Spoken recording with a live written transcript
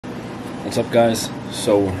What's up, guys?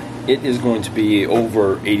 So it is going to be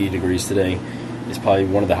over 80 degrees today. It's probably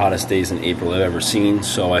one of the hottest days in April I've ever seen,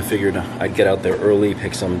 so I figured I'd get out there early,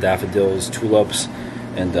 pick some daffodils, tulips,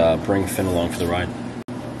 and bring Finn along for the ride.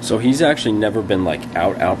 So he's actually never been like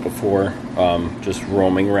out before, just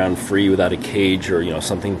roaming around free without a cage or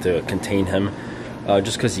something to contain him,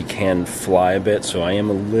 just because he can fly a bit. So I am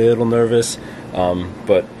a little nervous,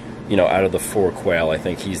 but out of the 4 quail, I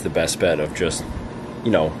think he's the best bet of just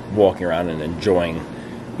walking around and enjoying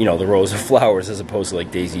the rows of flowers, as opposed to like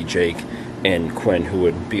Daisy, Jake, and Quinn, who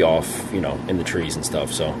would be off in the trees and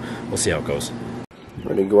stuff. So we'll see how it goes.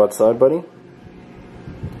 Ready to go outside, buddy?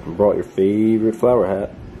 You brought your favorite flower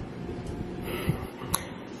hat.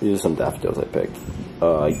 These are some daffodils I picked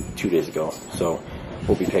 2 days ago, so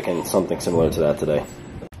we'll be picking something similar to that today.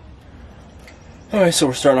 Alright, so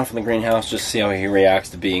we're starting off in the greenhouse just to see how he reacts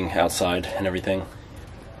to being outside and everything.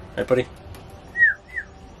 Right, buddy?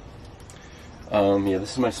 Yeah,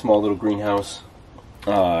 this is my small little greenhouse.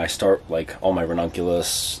 I start like all my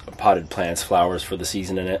ranunculus, potted plants, flowers for the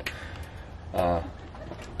season in it.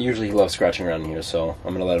 Usually he loves scratching around in here, so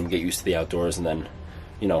I'm gonna let him get used to the outdoors, and then,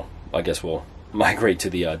 I guess we'll migrate to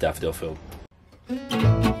the daffodil field.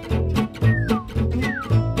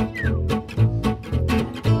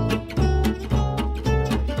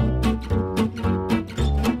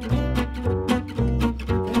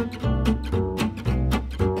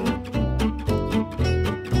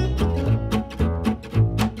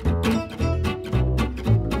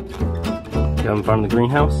 You having fun in the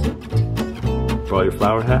greenhouse? Brought your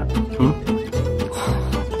flower hat?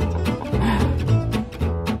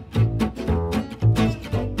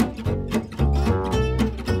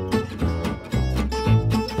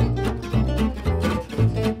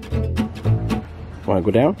 Want to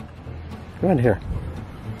go down? Go ahead here.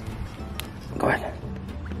 Go ahead.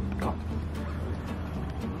 Go.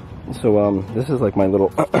 So this is like my little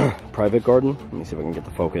private garden. Let me see if I can get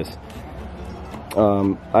the focus.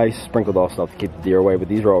 I sprinkled all stuff to keep the deer away, but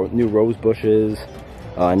these are all new rose bushes,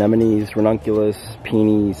 anemones, ranunculus,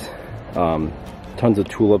 peonies, tons of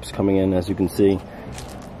tulips coming in, as you can see.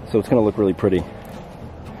 So it's going to look really pretty.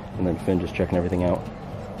 And then Finn just checking everything out.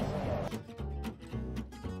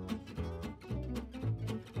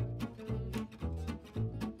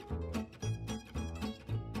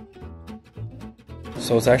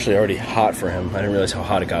 So it's actually already hot for him. I didn't realize how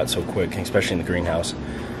hot it got so quick, especially in the greenhouse.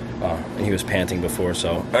 And he was panting before,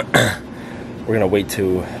 so we're gonna wait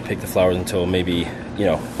to pick the flowers until maybe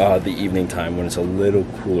the evening time when it's a little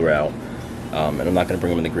cooler out, and I'm not gonna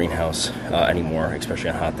bring him in the greenhouse anymore,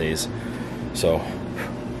 especially on hot days. So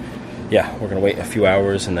yeah, we're gonna wait a few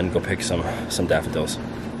hours and then go pick some daffodils.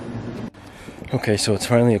 Okay, so it's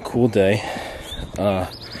finally a cool day.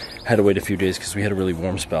 Had to wait a few days because we had a really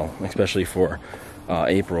warm spell, especially for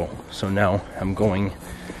April. So now I'm going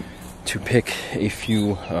to pick a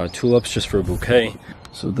few tulips just for a bouquet.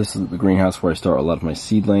 So this is the greenhouse where I start a lot of my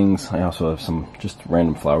seedlings. I also have some just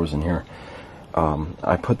random flowers in here.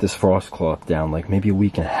 I put this frost cloth down like maybe a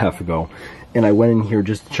week and a half ago, and I went in here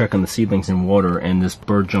just to check on the seedlings in water, and this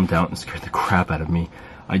bird jumped out and scared the crap out of me.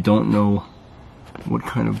 I don't know what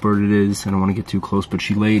kind of bird it is. I don't want to get too close, but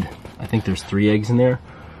she laid, I think there's 3 eggs in there.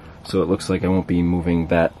 So it looks like I won't be moving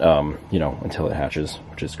that, until it hatches,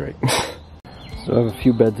 which is great. So I have a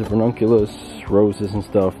few beds of ranunculus, roses and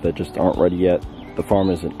stuff that just aren't ready yet. The farm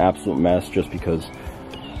is an absolute mess just because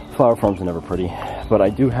flower farms are never pretty. But I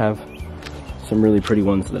do have some really pretty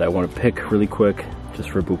ones that I want to pick really quick just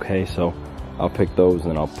for a bouquet. So I'll pick those and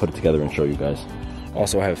then I'll put it together and show you guys.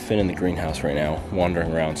 Also, I have Finn in the greenhouse right now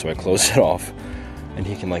wandering around, so I closed it off. And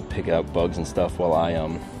he can like pick out bugs and stuff while I,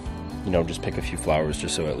 just pick a few flowers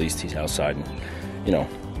just so at least he's outside and,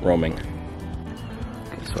 roaming.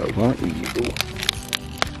 Okay, so I want you...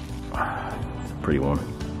 Pretty one.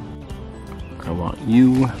 I want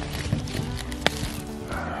you.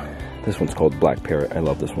 This one's called Black Parrot. I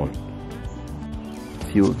love this one. A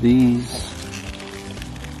few of these.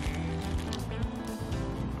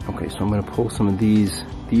 Okay, so I'm gonna pull some of these.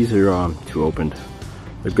 These are too opened.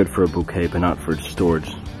 They're good for a bouquet, but not for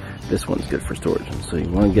storage. This one's good for storage. And so you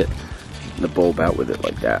want to get the bulb out with it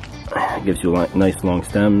like that. It gives you nice long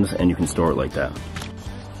stems, and you can store it like that.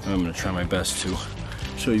 I'm gonna try my best to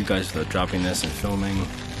show you guys without dropping this and filming.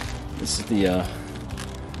 This is the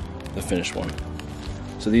finished one.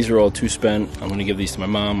 So these are all 2 spent. I'm gonna give these to my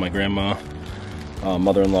mom, my grandma,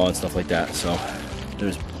 mother-in-law, and stuff like that. So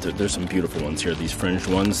there's some beautiful ones here. These fringed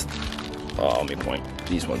ones. Oh, let me point.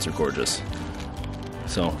 These ones are gorgeous.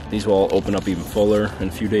 So these will all open up even fuller in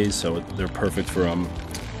a few days. So they're perfect for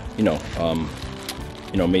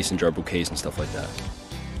mason jar bouquets and stuff like that.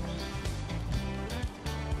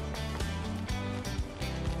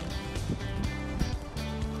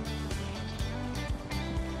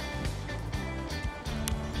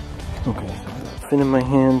 Okay, so fin in my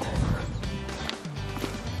hand.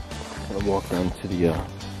 I'm gonna walk down to the,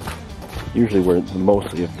 usually where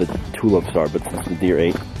mostly of the tulips are, but since the deer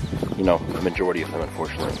ate, you know, the majority of them,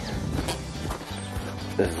 unfortunately,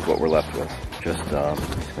 this is what we're left with. Just, I'm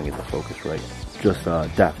just gonna get the focus right. Just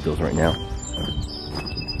daffodils right now.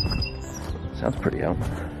 Sounds pretty out.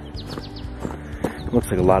 Looks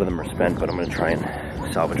like a lot of them are spent, but I'm gonna try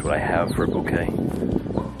and salvage what I have for a bouquet.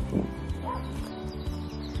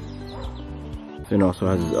 Finn also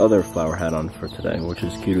has his other flower hat on for today, which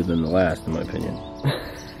is cuter than the last, in my opinion.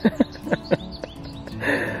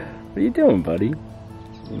 What are you doing, buddy?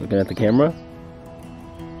 You looking at the camera?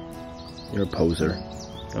 You're a poser.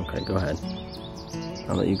 Okay, go ahead.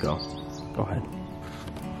 I'll let you go. Go ahead.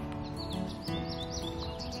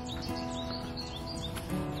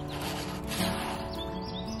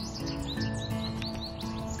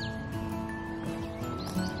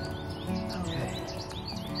 Okay.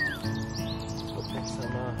 Go pick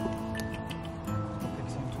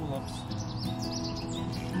some tulips.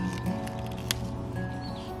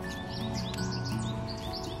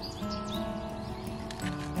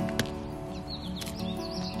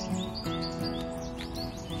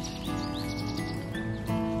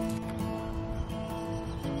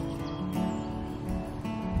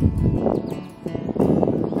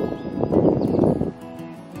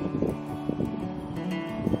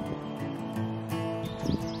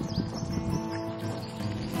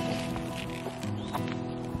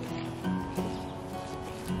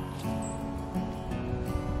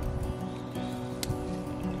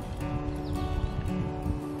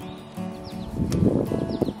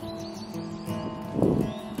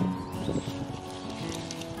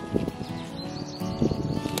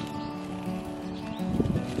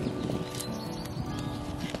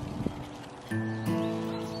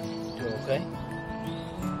 Okay.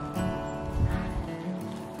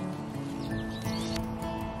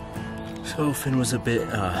 So Finn was a bit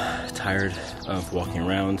tired of walking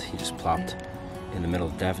around. He just plopped in the middle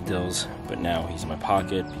of daffodils, but now he's in my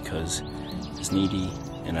pocket because he's needy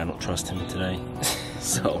and I don't trust him today.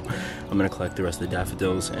 So I'm gonna collect the rest of the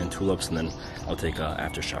daffodils and tulips, and then I'll take an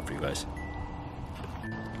after shot for you guys.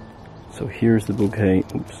 So here's the bouquet.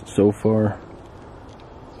 Oops, so far.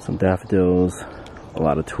 Some daffodils, a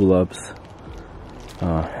lot of tulips,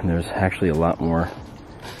 and there's actually a lot more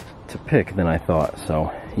to pick than I thought.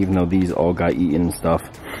 So even though these all got eaten and stuff,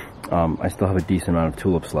 I still have a decent amount of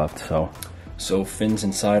tulips left. So Finn's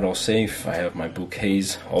inside all safe. I have my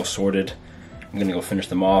bouquets all sorted. I'm gonna go finish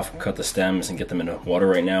them off, cut the stems, and get them into water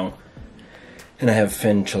right now. And I have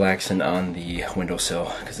Finn chillaxing on the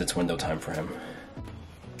windowsill because it's window time for him.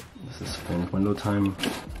 This is Finn's window time.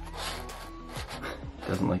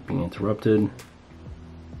 Doesn't like being interrupted.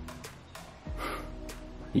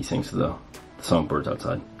 He sings to the songbirds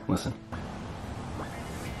outside. Listen.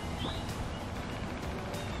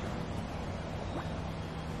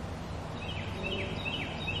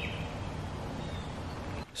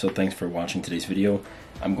 So thanks for watching today's video.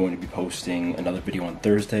 I'm going to be posting another video on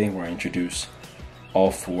Thursday where I introduce all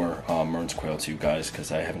 4 Mearns quail to you guys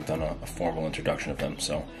because I haven't done a formal introduction of them.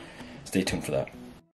 So stay tuned for that.